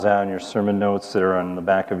Down your sermon notes that are on the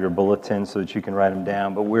back of your bulletin so that you can write them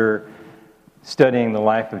down. But we're studying the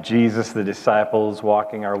life of Jesus, the disciples,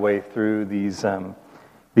 walking our way through these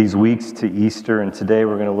weeks to Easter. And today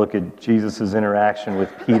we're going to look at Jesus' interaction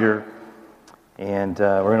with Peter. And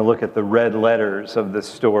we're going to look at the red letters of this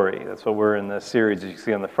story. That's what we're in the series, as you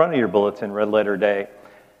see on the front of your bulletin, Red Letter Day.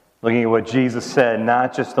 Looking at what Jesus said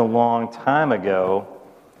not just a long time ago,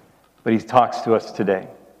 but he talks to us today.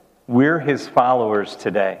 We're his followers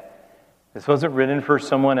today. This wasn't written for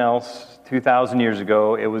someone else 2,000 years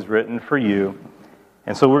ago. It was written for you.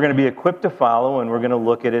 And so we're going to be equipped to follow, and we're going to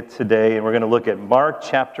look at it today. And we're going to look at Mark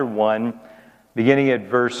chapter 1, beginning at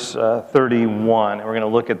verse 31. And we're going to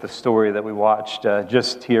look at the story that we watched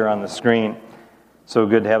just here on the screen. So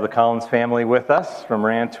good to have the Collins family with us from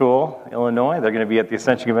Rantoul, Illinois. They're going to be at the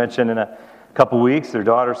Ascension Convention in a couple weeks. Their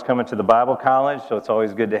daughter's coming to the Bible college, so it's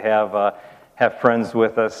always good to have friends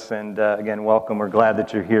with us, and again, welcome. We're glad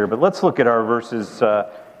that you're here. But let's look at our verses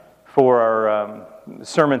for our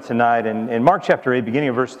sermon tonight. In Mark chapter 8, beginning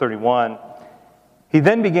of verse 31, he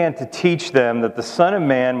then began to teach them that the Son of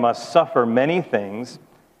Man must suffer many things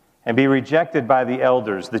and be rejected by the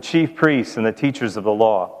elders, the chief priests, and the teachers of the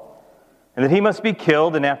law, and that he must be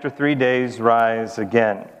killed and after 3 days rise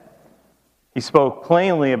again. He spoke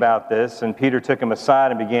plainly about this, and Peter took him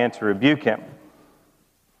aside and began to rebuke him.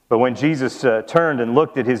 But when Jesus turned and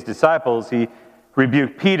looked at his disciples, he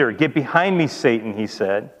rebuked Peter. "Get behind me, Satan," he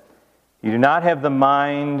said. You do not have in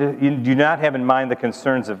mind the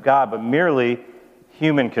concerns of God, but merely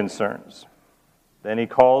human concerns." Then he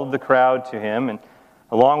called the crowd to him, and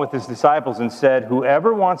along with his disciples, and said,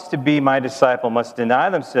 "Whoever wants to be my disciple must deny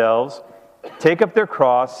themselves, take up their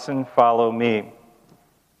cross, and follow me.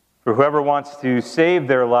 For whoever wants to save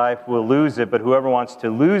their life will lose it, but whoever wants to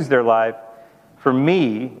lose their life for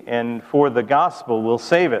me and for the gospel will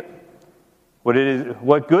save it.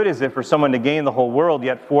 What good is it for someone to gain the whole world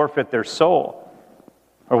yet forfeit their soul?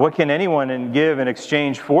 Or what can anyone give in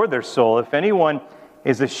exchange for their soul? If anyone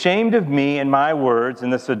is ashamed of me and my words in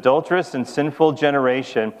this adulterous and sinful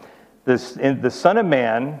generation, the Son of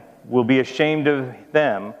Man will be ashamed of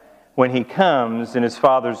them when he comes in his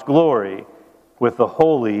Father's glory with the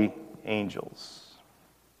holy angels."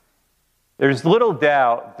 There's little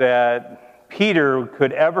doubt that Peter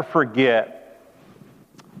could ever forget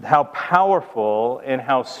how powerful and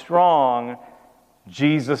how strong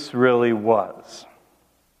Jesus really was.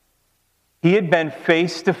 He had been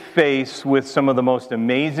face to face with some of the most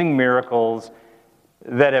amazing miracles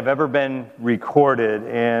that have ever been recorded,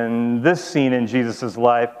 and this scene in Jesus'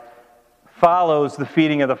 life follows the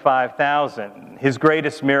feeding of the 5,000, his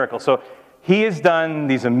greatest miracle. So he has done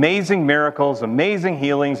these amazing miracles, amazing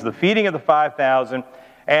healings, the feeding of the 5,000,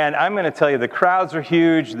 and I'm going to tell you, the crowds are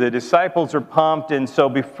huge, the disciples are pumped, and so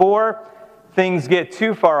before things get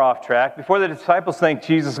too far off track, before the disciples think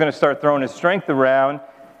Jesus is going to start throwing his strength around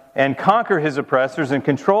and conquer his oppressors and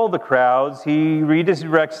control the crowds, he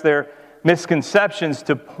redirects their misconceptions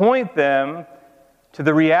to point them to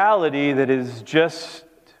the reality that is just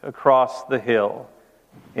across the hill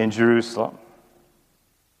in Jerusalem.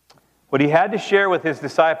 What he had to share with his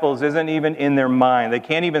disciples isn't even in their mind. They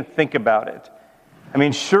can't even think about it. I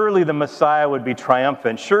mean, surely the Messiah would be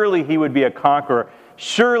triumphant. Surely he would be a conqueror.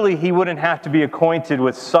 Surely he wouldn't have to be acquainted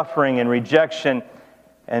with suffering and rejection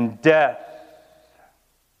and death.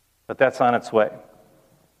 But that's on its way.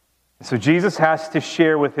 So Jesus has to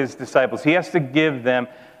share with his disciples. He has to give them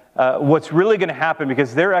what's really going to happen,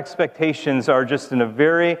 because their expectations are just in a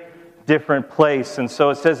very different place. And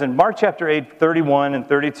so it says in Mark chapter 8, 31 and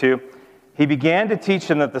 32, he began to teach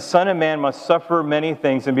them that the Son of Man must suffer many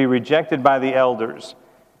things and be rejected by the elders,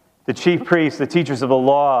 the chief priests, the teachers of the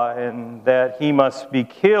law, and that he must be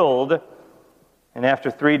killed, and after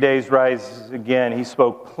 3 days rise again. He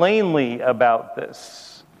spoke plainly about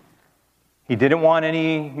this. He didn't want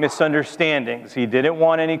any misunderstandings. He didn't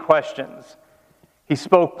want any questions. He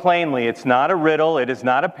spoke plainly. It's not a riddle. It is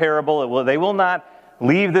not a parable. They will not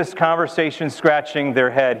leave this conversation scratching their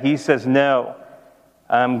head. He says, no,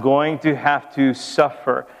 I'm going to have to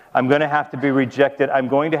suffer. I'm going to have to be rejected. I'm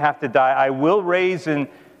going to have to die. I will raise in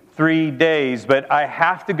 3 days, but I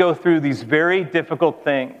have to go through these very difficult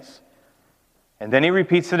things. And then he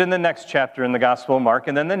repeats it in the next chapter in the Gospel of Mark,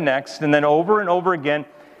 and then the next, and then over and over again,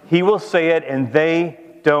 he will say it, and they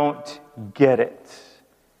don't get it.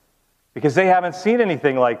 Because they haven't seen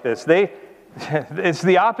anything like this. It's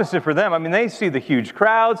the opposite for them. I mean, they see the huge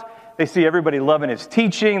crowds. They see everybody loving his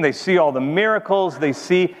teaching. They see all the miracles. They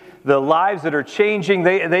see the lives that are changing.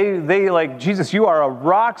 They like, Jesus, you are a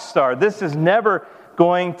rock star. This is never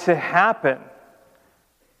going to happen.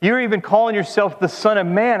 You're even calling yourself the Son of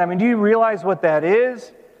Man. I mean, do you realize what that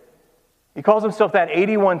is? He calls himself that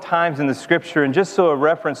 81 times in the Scripture, and just so a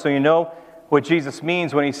reference, so you know what Jesus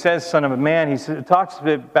means when he says Son of Man, he talks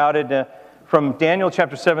about it from Daniel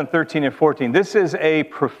chapter 7, 13 and 14. This is a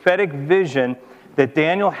prophetic vision that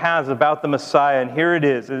Daniel has about the Messiah, and here it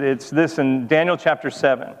is. It's this in Daniel chapter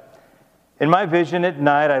 7. In my vision at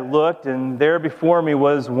night I looked, and there before me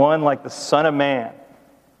was one like the Son of Man.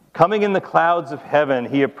 Coming in the clouds of heaven,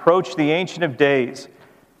 he approached the Ancient of Days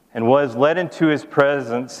and was led into his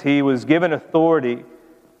presence. He was given authority,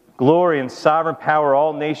 glory, and sovereign power.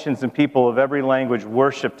 All nations and people of every language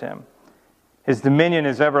worshipped him. His dominion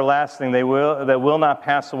is everlasting, that will not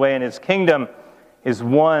pass away, and his kingdom is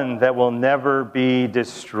one that will never be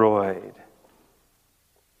destroyed.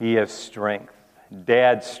 He has strength,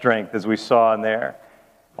 dad's strength, as we saw in there.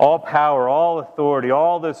 All power, all authority,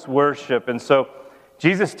 all this worship. And so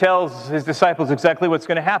Jesus tells his disciples exactly what's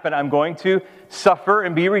going to happen. I'm going to suffer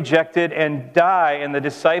and be rejected and die. And the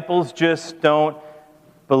disciples just don't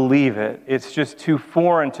believe it. It's just too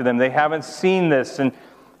foreign to them. They haven't seen this. And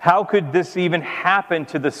how could this even happen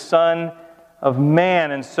to the Son of Man?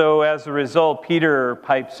 And so as a result, Peter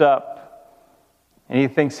pipes up. And he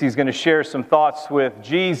thinks he's going to share some thoughts with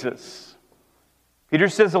Jesus. Peter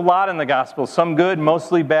says a lot in the Gospel. Some good,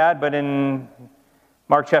 mostly bad. But in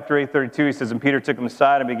Mark chapter 8:32, he says, and Peter took him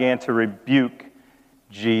aside and began to rebuke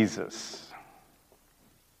Jesus.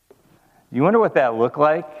 You wonder what that looked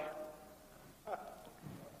like?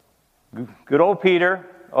 Good old Peter.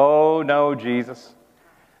 Oh, no, Jesus.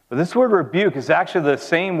 But this word rebuke is actually the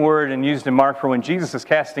same word and used in Mark for when Jesus is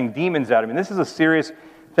casting demons out. I mean, this is a serious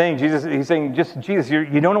thing. He's saying, Jesus,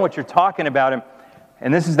 you don't know what you're talking about.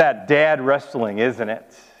 And this is that dad wrestling, isn't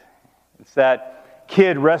it? It's that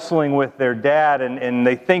kid wrestling with their dad, and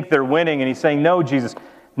they think they're winning, and he's saying, no, Jesus,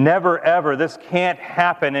 never, ever, this can't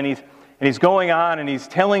happen. And he's going on, and he's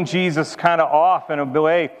telling Jesus kind of off in a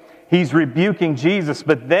way. He's rebuking Jesus,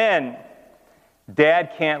 but then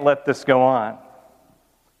dad can't let this go on.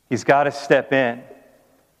 He's got to step in.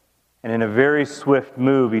 And in a very swift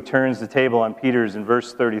move, he turns the table on Peter's in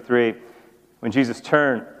verse 33. When Jesus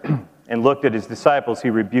turned and looked at his disciples, he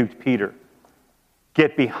rebuked Peter.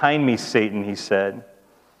 Get behind me, Satan, he said.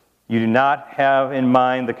 You do not have in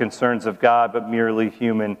mind the concerns of God, but merely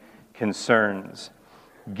human concerns.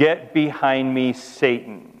 Get behind me,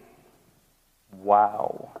 Satan.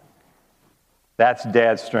 Wow. That's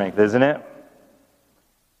dad's strength, isn't it?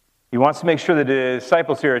 He wants to make sure that the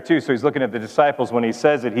disciples hear it too, so he's looking at the disciples when he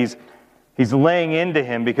says it. He's laying into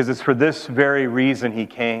him because it's for this very reason he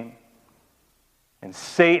came. And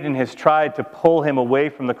Satan has tried to pull him away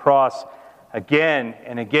from the cross again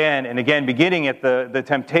and again and again, beginning at the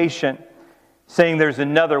temptation, saying there's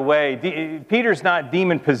another way. Peter's not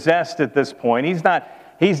demon-possessed at this point.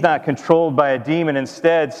 He's not controlled by a demon.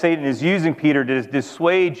 Instead, Satan is using Peter to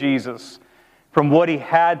dissuade Jesus from what he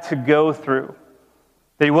had to go through.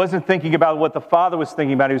 That he wasn't thinking about what the Father was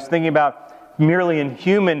thinking about. He was thinking about merely in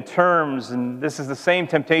human terms. And this is the same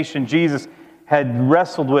temptation Jesus had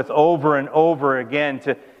wrestled with over and over again,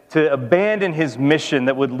 to abandon his mission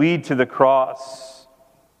that would lead to the cross.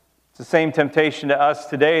 It's the same temptation to us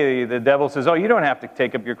today. The devil says, oh, you don't have to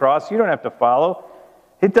take up your cross. You don't have to follow.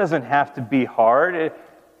 It doesn't have to be hard.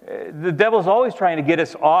 The devil's always trying to get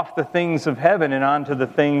us off the things of heaven and onto the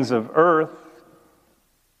things of earth.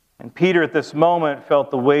 And Peter at this moment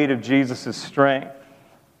felt the weight of Jesus' strength.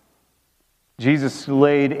 Jesus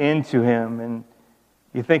laid into him, and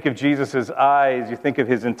you think of Jesus' eyes, you think of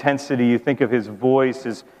his intensity, you think of his voice,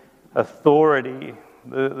 his authority,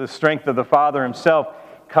 the strength of the Father himself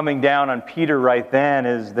coming down on Peter right then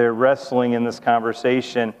as they're wrestling in this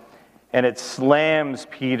conversation, and it slams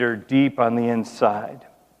Peter deep on the inside.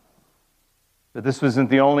 But this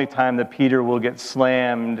wasn't the only time that Peter will get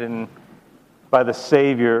slammed and by the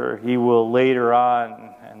Savior. He will later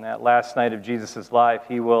on, in that last night of Jesus' life,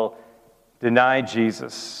 he will deny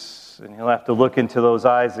Jesus, and he'll have to look into those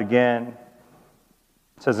eyes again.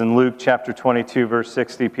 It says in Luke chapter 22, verse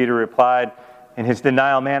 60, Peter replied in his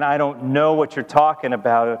denial, man, I don't know what you're talking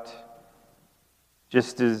about.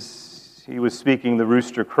 Just as he was speaking, the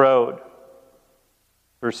rooster crowed.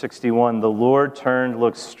 Verse 61, the Lord turned,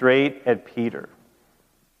 looked straight at Peter.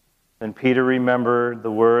 Then Peter remembered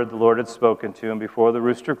the word the Lord had spoken to him, before the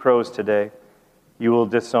rooster crows today, you will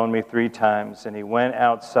disown me 3 times. And he went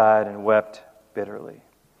outside and wept bitterly.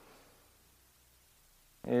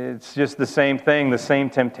 It's just the same thing, the same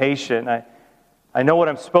temptation. I know what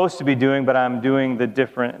I'm supposed to be doing, but I'm doing the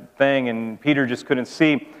different thing. And Peter just couldn't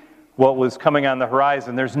see what was coming on the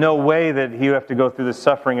horizon. There's no way that he would have to go through the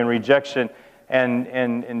suffering and rejection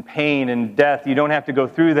and pain and death. You don't have to go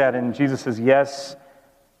through that. And Jesus says, yes,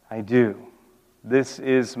 I do. This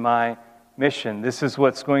is my mission. This is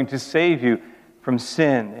what's going to save you from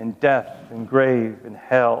sin and death and grave and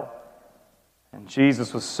hell. And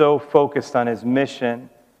Jesus was so focused on his mission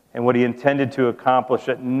and what he intended to accomplish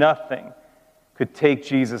that nothing could take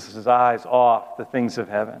Jesus' eyes off the things of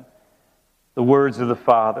heaven. The words of the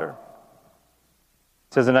Father.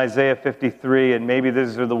 It says in Isaiah 53, and maybe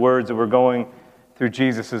these are the words that were going through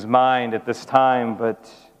Jesus' mind at this time, but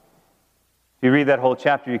if you read that whole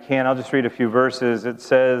chapter, you can. I'll just read a few verses. It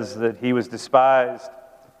says that he was despised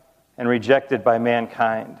and rejected by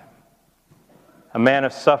mankind, a man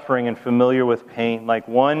of suffering and familiar with pain, like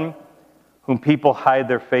one whom people hide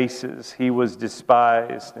their faces. He was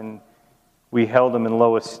despised, and we held him in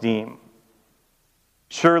low esteem.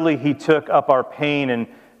 Surely he took up our pain and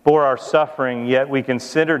bore our suffering, yet we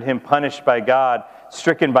considered him punished by God,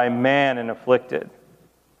 stricken by man and afflicted.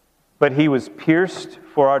 But he was pierced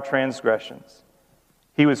for our transgressions.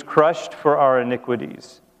 He was crushed for our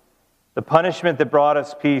iniquities. The punishment that brought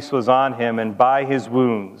us peace was on him, and by his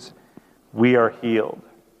wounds we are healed.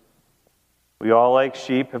 We all like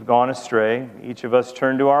sheep have gone astray. Each of us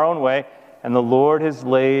turned to our own way, and the Lord has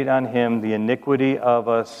laid on him the iniquity of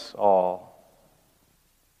us all.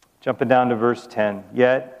 Jumping down to verse 10.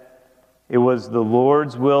 Yet it was the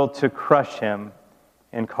Lord's will to crush him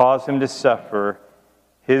and cause him to suffer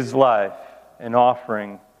his life, an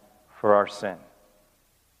offering for our sin.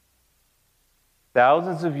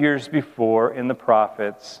 Thousands of years before in the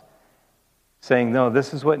prophets saying, no,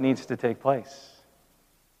 this is what needs to take place.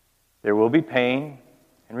 There will be pain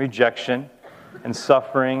and rejection and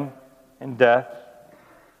suffering and death.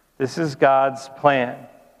 This is God's plan.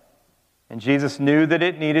 And Jesus knew that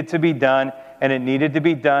it needed to be done, and it needed to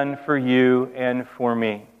be done for you and for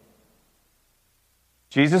me.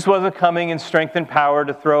 Jesus wasn't coming in strength and power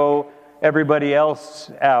to throw everybody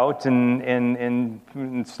else out and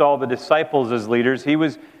install the disciples as leaders. He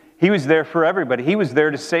was there for everybody. He was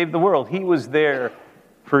there to save the world. He was there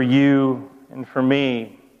for you and for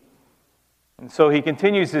me. And so he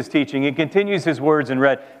continues his teaching. He continues his words in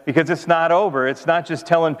red because it's not over. It's not just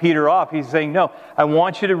telling Peter off. He's saying, no, I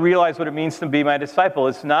want you to realize what it means to be my disciple.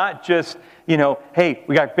 It's not just, hey,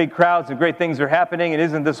 we got big crowds and great things are happening and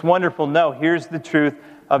isn't this wonderful? No, here's the truth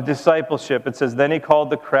of discipleship. It says, then he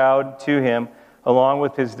called the crowd to him along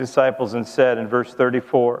with his disciples and said in verse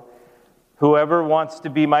 34, whoever wants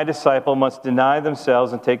to be my disciple must deny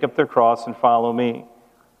themselves and take up their cross and follow me.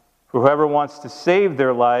 Whoever wants to save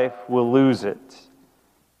their life will lose it.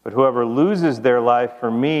 But whoever loses their life for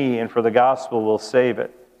me and for the gospel will save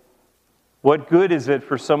it. What good is it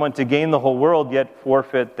for someone to gain the whole world yet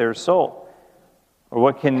forfeit their soul? Or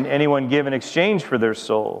what can anyone give in exchange for their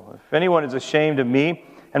soul? If anyone is ashamed of me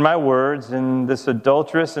and my words in this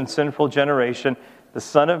adulterous and sinful generation, the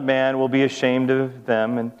Son of Man will be ashamed of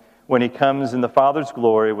them and when he comes in the Father's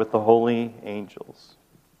glory with the holy angels.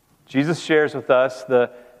 Jesus shares with us the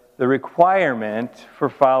requirement for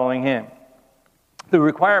following him. The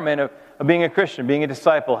requirement of being a Christian, being a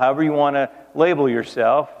disciple, however you want to label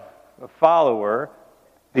yourself, a follower.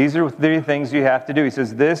 These are 3 things you have to do. He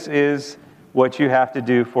says, this is what you have to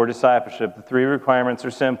do for discipleship. The 3 requirements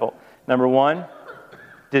are simple. Number 1,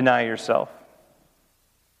 deny yourself.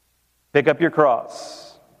 Pick up your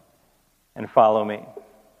cross and follow me.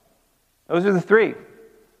 Those are the 3.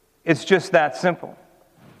 It's just that simple.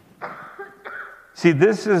 See,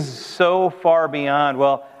 this is so far beyond,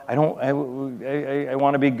 well, I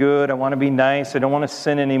want to be good, I want to be nice, I don't want to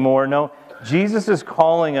sin anymore. No, Jesus is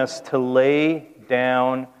calling us to lay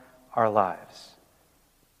down our lives.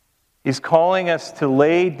 He's calling us to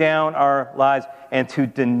lay down our lives and to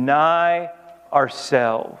deny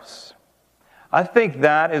ourselves. I think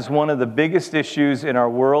that is one of the biggest issues in our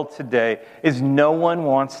world today, is no one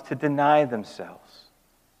wants to deny themselves.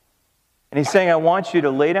 And he's saying, I want you to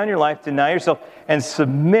lay down your life, deny yourself, and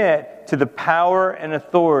submit to the power and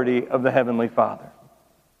authority of the Heavenly Father.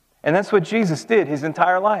 And that's what Jesus did his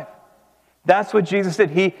entire life. That's what Jesus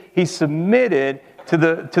did. He submitted to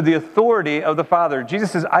the authority of the Father.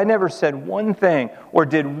 Jesus says, I never said one thing or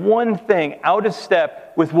did one thing out of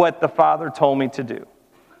step with what the Father told me to do.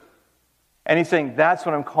 And he's saying, that's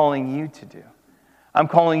what I'm calling you to do. I'm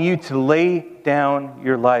calling you to lay down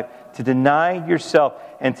your life, to deny yourself,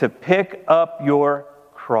 and to pick up your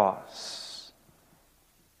cross.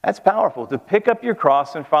 That's powerful, to pick up your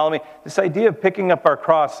cross and follow me. This idea of picking up our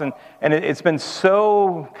cross, and it's been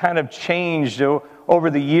so kind of changed over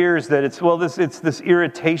the years that it's this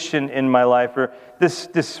irritation in my life, or this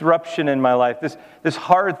disruption in my life, this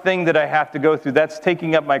hard thing that I have to go through. That's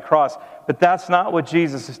taking up my cross. But that's not what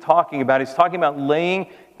Jesus is talking about. He's talking about laying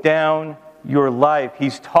down your life.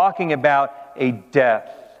 He's talking about a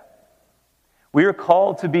death. We are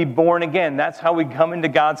called to be born again. That's how we come into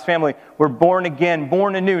God's family. We're born again,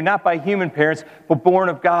 born anew, not by human parents, but born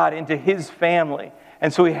of God into His family.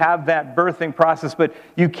 And so we have that birthing process, but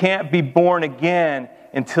you can't be born again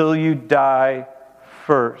until you die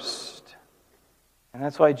first. And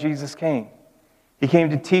that's why Jesus came. He came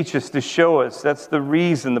to teach us, to show us. That's the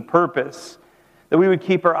reason, the purpose, that we would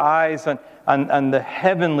keep our eyes on the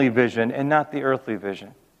heavenly vision and not the earthly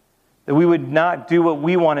vision. That we would not do what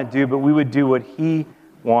we want to do, but we would do what He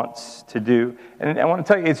wants to do. And I want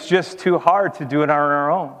to tell you, it's just too hard to do it on our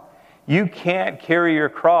own. You can't carry your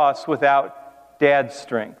cross without Dad's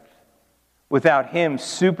strength, without Him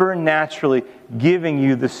supernaturally giving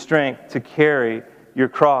you the strength to carry your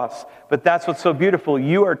cross. But that's what's so beautiful.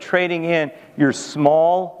 You are trading in your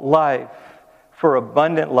small life for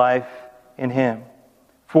abundant life in Him,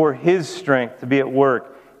 for His strength to be at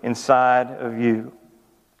work inside of you.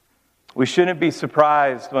 We shouldn't be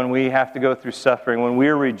surprised when we have to go through suffering, when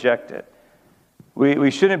we're rejected.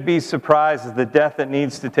 We shouldn't be surprised at the death that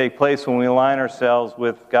needs to take place when we align ourselves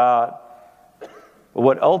with God. But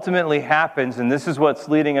what ultimately happens, and this is what's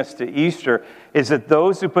leading us to Easter, is that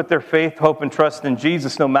those who put their faith, hope, and trust in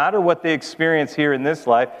Jesus, no matter what they experience here in this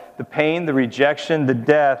life, the pain, the rejection, the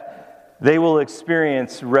death, they will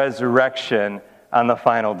experience resurrection on the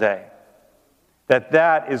final day.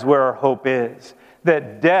 That is where our hope is.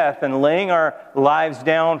 That death and laying our lives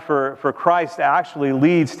down for Christ actually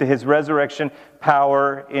leads to His resurrection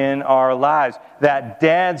power in our lives. That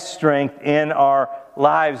Dad's strength in our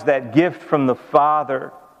lives, that gift from the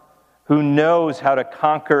Father who knows how to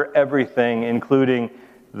conquer everything, including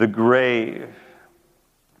the grave. It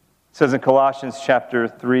says in Colossians chapter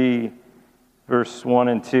 3, verse 1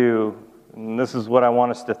 and 2, and this is what I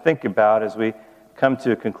want us to think about as we come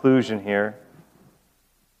to a conclusion here.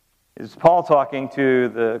 Is Paul talking to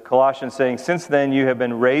the Colossians saying, "Since then you have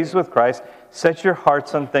been raised with Christ, set your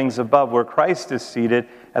hearts on things above, where Christ is seated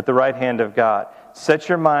at the right hand of God. Set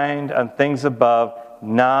your mind on things above,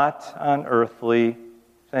 not on earthly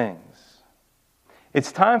things."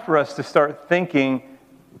 It's time for us to start thinking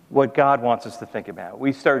what God wants us to think about.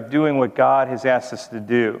 We start doing what God has asked us to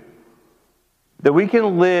do. That we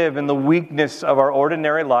can live in the weakness of our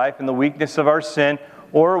ordinary life, in the weakness of our sin,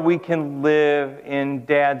 or we can live in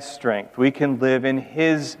Dad's strength. We can live in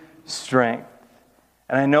His strength.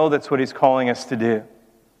 And I know that's what He's calling us to do.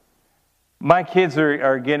 My kids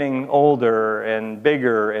are getting older and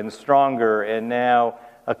bigger and stronger, and now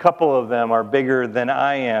a couple of them are bigger than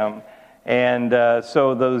I am. And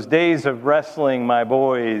so those days of wrestling my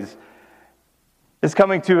boys is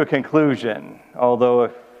coming to a conclusion. Although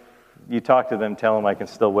if you talk to them, tell them I can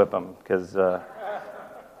still whip them, because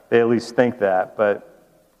they at least think that. But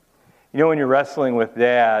you know, when you're wrestling with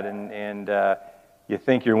Dad and you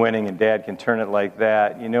think you're winning and Dad can turn it like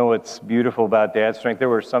that, you know what's beautiful about Dad's strength? There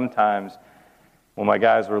were some times when my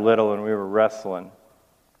guys were little and we were wrestling,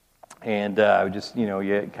 and I would just,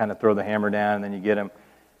 you kind of throw the hammer down and then you get them.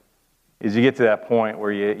 Is you get to that point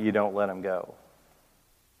where you don't let them go.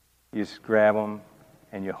 You just grab them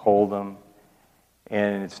and you hold them,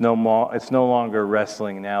 and it's no longer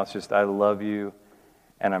wrestling now. It's just, I love you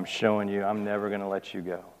and I'm showing you I'm never going to let you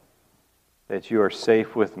go. That you are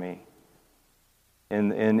safe with me.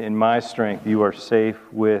 In my strength, you are safe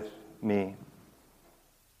with me.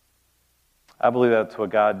 I believe that's what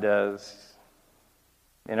God does.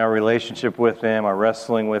 In our relationship with Him, our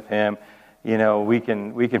wrestling with Him, we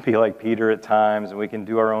can be like Peter at times, and we can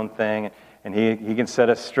do our own thing, and He can set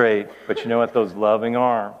us straight. But you know what? Those loving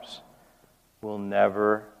arms will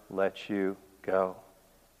never let you go.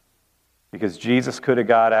 Because Jesus could have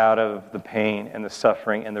got out of the pain and the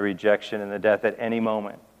suffering and the rejection and the death at any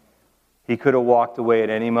moment. He could have walked away at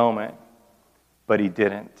any moment, but He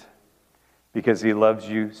didn't. Because He loves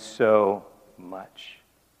you so much.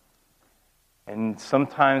 And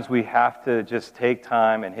sometimes we have to just take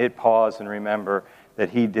time and hit pause and remember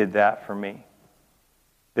that He did that for me.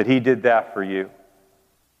 That He did that for you.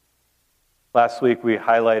 Last week we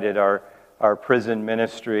highlighted our prison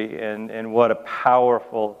ministry, and what a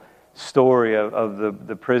powerful story of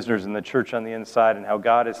the prisoners in the church on the inside, and how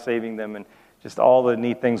God is saving them, and just all the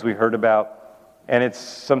neat things we heard about. And it's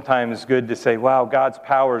sometimes good to say, wow, God's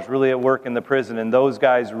power is really at work in the prison, and those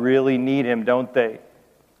guys really need Him, don't they?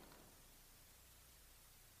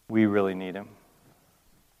 We really need Him.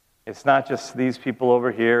 It's not just these people over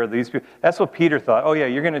here, these people. That's what Peter thought. Oh yeah,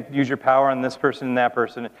 you're going to use your power on this person and that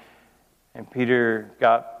person. And Peter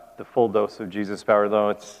got the full dose of Jesus' power, though.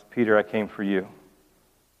 It's, Peter, I came for you.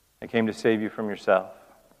 I came to save you from yourself.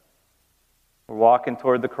 We're walking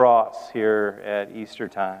toward the cross here at Easter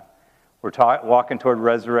time. We're walking toward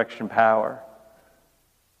resurrection power.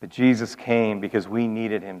 But Jesus came because we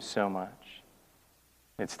needed him so much.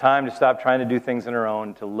 It's time to stop trying to do things on our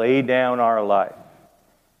own, to lay down our life,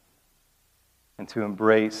 and to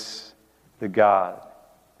embrace the God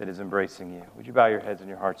that is embracing you. Would you bow your heads and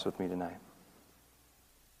your hearts with me tonight?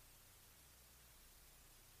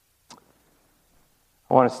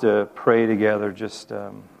 I want us to pray together just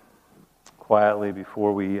quietly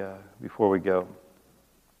before we go.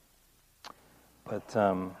 But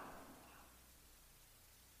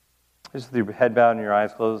just with your head bowed and your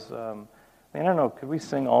eyes closed. I don't know. Could we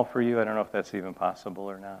sing "All for You"? I don't know if that's even possible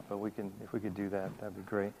or not. But if we could do that, that'd be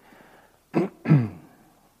great.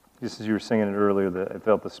 Just as you were singing it earlier, I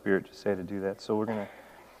felt the Spirit just say to do that. So we're gonna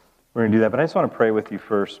do that. But I just want to pray with you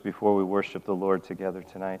first before we worship the Lord together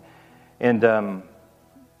tonight. And I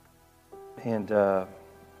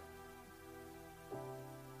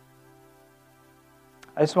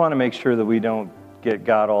just want to make sure that we don't get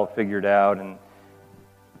God all figured out and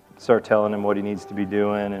start telling him what he needs to be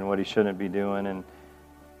doing and what he shouldn't be doing, and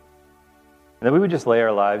that we would just lay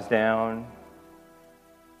our lives down,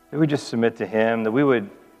 that we just submit to him, that we would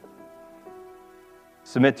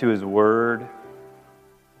submit to his word,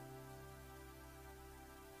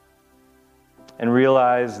 and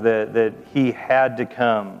realize that he had to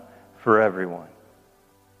come for everyone.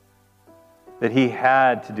 That he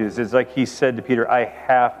had to do this. It's like he said to Peter, I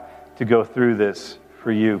have to go through this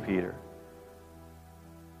for you, Peter.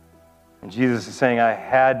 And Jesus is saying, I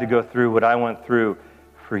had to go through what I went through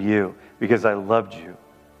for you because I loved you.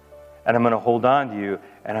 And I'm going to hold on to you,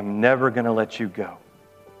 and I'm never going to let you go.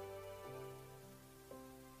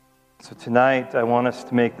 So tonight, I want us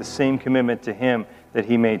to make the same commitment to him that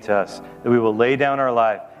he made to us, that we will lay down our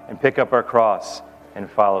life and pick up our cross and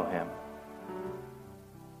follow him.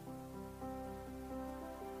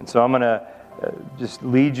 And so I'm going to just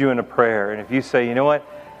lead you in a prayer. And if you say, you know what,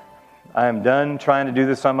 I am done trying to do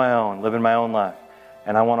this on my own, living my own life,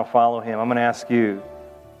 and I want to follow him, I'm going to ask you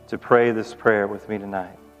to pray this prayer with me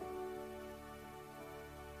tonight.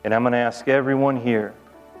 And I'm going to ask everyone here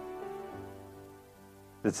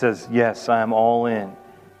that says, yes, I am all in,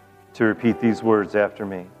 to repeat these words after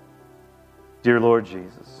me. Dear Lord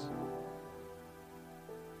Jesus,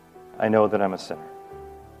 I know that I'm a sinner.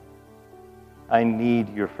 I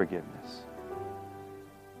need your forgiveness.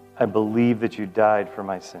 I believe that you died for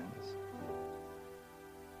my sins.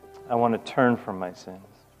 I want to turn from my sins.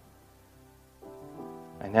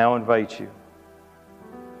 I now invite you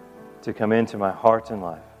to come into my heart and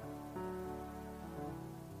life.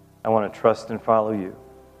 I want to trust and follow you,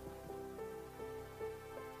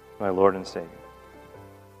 my Lord and Savior.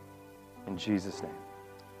 In Jesus' name.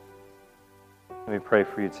 Let me pray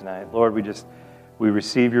for you tonight. Lord, we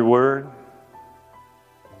receive your word.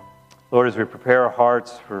 Lord, as we prepare our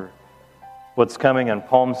hearts for what's coming on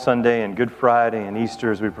Palm Sunday and Good Friday and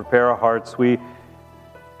Easter, as we prepare our hearts, we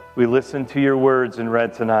listen to your words and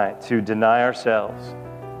read tonight to deny ourselves,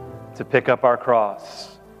 to pick up our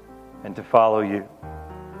cross, and to follow you.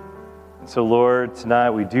 And so, Lord,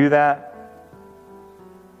 tonight we do that,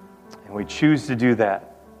 and we choose to do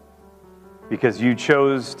that because you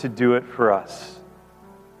chose to do it for us.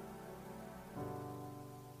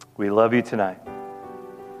 We love you tonight.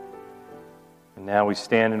 And now we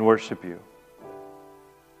stand and worship you.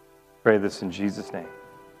 Pray this in Jesus' name.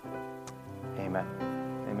 Amen.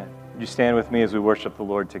 Amen. Would you stand with me as we worship the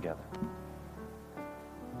Lord together?